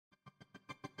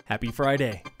Happy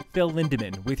Friday. Phil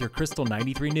Lindemann with your Krystal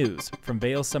 93 News from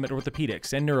Vail Summit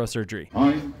Orthopedics and Neurosurgery.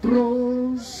 Ein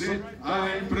Prosit,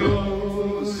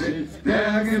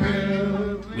 der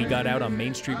Gewinn. We got out on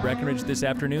Main Street, Breckenridge this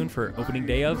afternoon for opening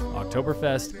day of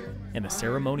Oktoberfest and the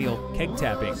ceremonial keg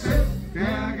tapping.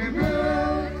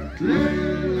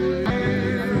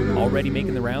 Already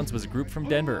making the rounds was a group from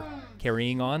Denver,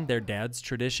 carrying on their dad's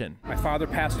tradition. My father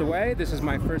passed away. This is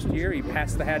my first year. He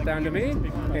passed the hat down to me,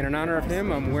 and in honor of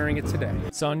him, I'm wearing it today.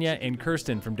 Sonia and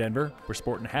Kirsten from Denver were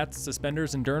sporting hats,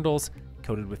 suspenders, and dirndls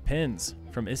coated with pins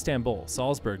from Istanbul,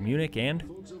 Salzburg, Munich, and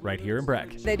right here in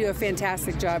Breck. They do a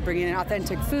fantastic job bringing in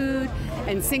authentic food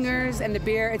and singers and the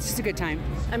beer. It's just a good time.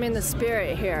 I mean, the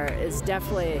spirit here is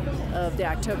definitely of the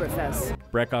Oktoberfest.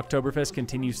 Breck Oktoberfest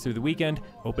continues through the weekend,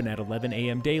 open at 11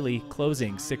 a.m. daily,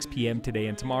 closing 6 p.m. today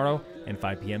and tomorrow, and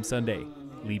 5 p.m. Sunday.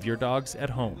 Leave your dogs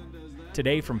at home.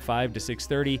 Today from 5 to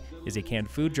 6:30 is a canned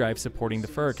food drive supporting the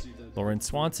FERC. Lauren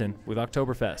Swanson with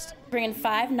Oktoberfest. Bring in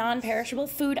 5 non-perishable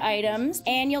food items,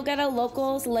 and you'll get a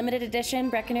locals limited edition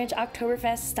Breckenridge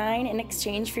Oktoberfest stein in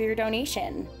exchange for your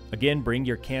donation. Again, bring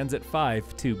your cans at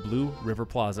 5 to Blue River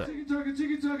Plaza.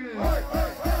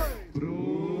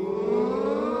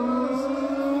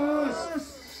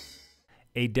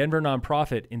 A Denver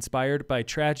nonprofit inspired by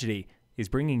tragedy is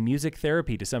bringing music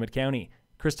therapy to Summit County.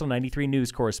 Krystal 93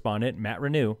 News correspondent Matt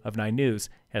Renew of 9 News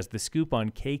has the scoop on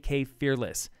KK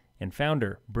Fearless and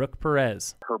founder Brooke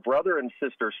Perez. Her brother and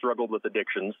sister struggled with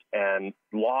addictions and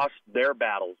lost their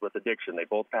battles with addiction. They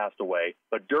both passed away.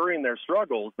 But during their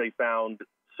struggles, they found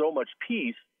so much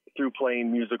peace through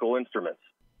playing musical instruments.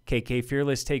 KK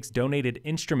Fearless takes donated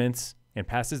instruments and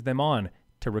passes them on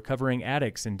to recovering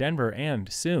addicts in Denver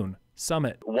and, soon,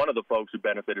 Summit. One of the folks who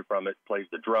benefited from it plays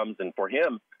the drums, and for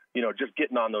him, just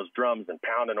getting on those drums and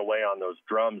pounding away on those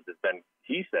drums has been,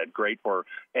 he said, great for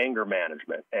anger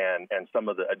management and some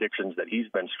of the addictions that he's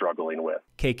been struggling with.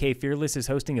 KK Fearless is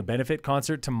hosting a benefit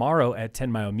concert tomorrow at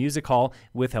 10 Mile Music Hall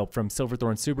with help from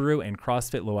Silverthorne Subaru and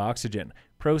CrossFit Low Oxygen.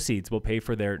 Proceeds will pay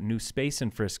for their new space in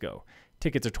Frisco.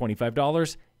 Tickets are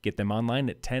 $25. Get them online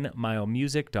at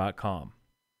 10milemusic.com.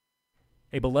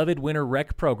 A beloved winter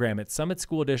rec program at Summit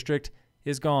School District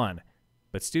is gone,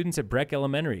 but students at Breck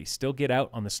Elementary still get out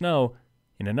on the snow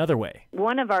in another way.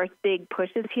 One of our big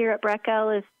pushes here at Breck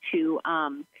is to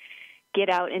get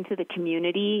out into the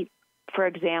community, for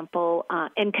example,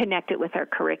 and connect it with our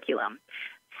curriculum.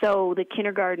 So the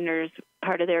kindergartners,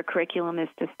 part of their curriculum is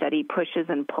to study pushes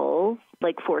and pulls,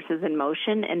 like forces in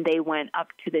motion, and they went up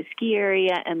to the ski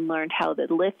area and learned how the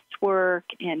lifts work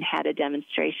and had a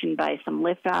demonstration by some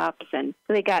lift ops, and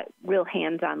so they got real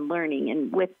hands-on learning.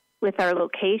 And with our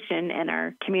location and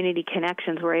our community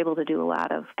connections, we're able to do a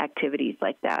lot of activities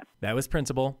like that. That was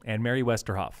Principal Anne Mary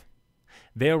Westerhoff.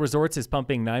 Vail Resorts is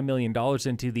pumping $9 million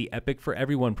into the Epic for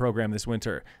Everyone program this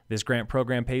winter. This grant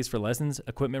program pays for lessons,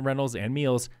 equipment rentals, and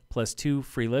meals, plus 2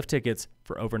 free lift tickets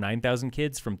for over 9,000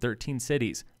 kids from 13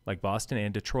 cities, like Boston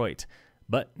and Detroit.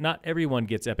 But not everyone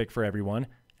gets Epic for Everyone.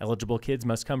 Eligible kids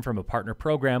must come from a partner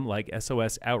program like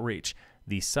SOS Outreach.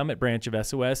 The Summit branch of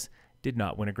SOS did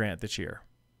not win a grant this year.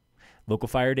 Local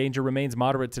fire danger remains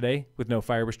moderate today, with no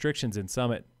fire restrictions in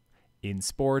Summit. In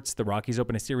sports, the Rockies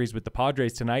open a series with the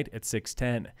Padres tonight at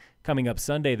 6:10. Coming up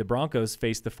Sunday, the Broncos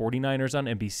face the 49ers on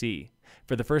NBC.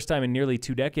 For the first time in nearly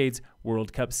 2 decades,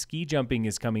 World Cup ski jumping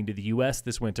is coming to the U.S.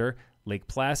 this winter. Lake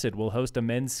Placid will host a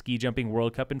men's ski jumping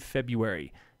World Cup in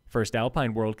February. First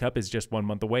Alpine World Cup is just 1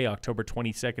 month away, October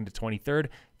 22nd to 23rd,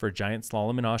 for giant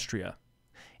slalom in Austria.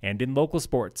 And in local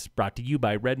sports, brought to you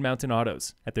by Red Mountain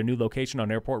Autos. At their new location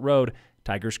on Airport Road,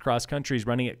 Tigers Cross Country is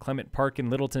running at Clement Park in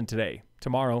Littleton today.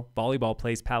 Tomorrow, volleyball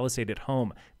plays Palisade at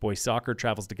home. Boys soccer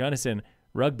travels to Gunnison.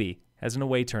 Rugby has an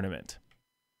away tournament.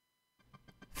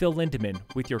 Phil Lindemann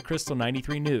with your Krystal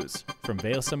 93 News from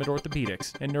Vail Summit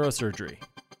Orthopedics and Neurosurgery.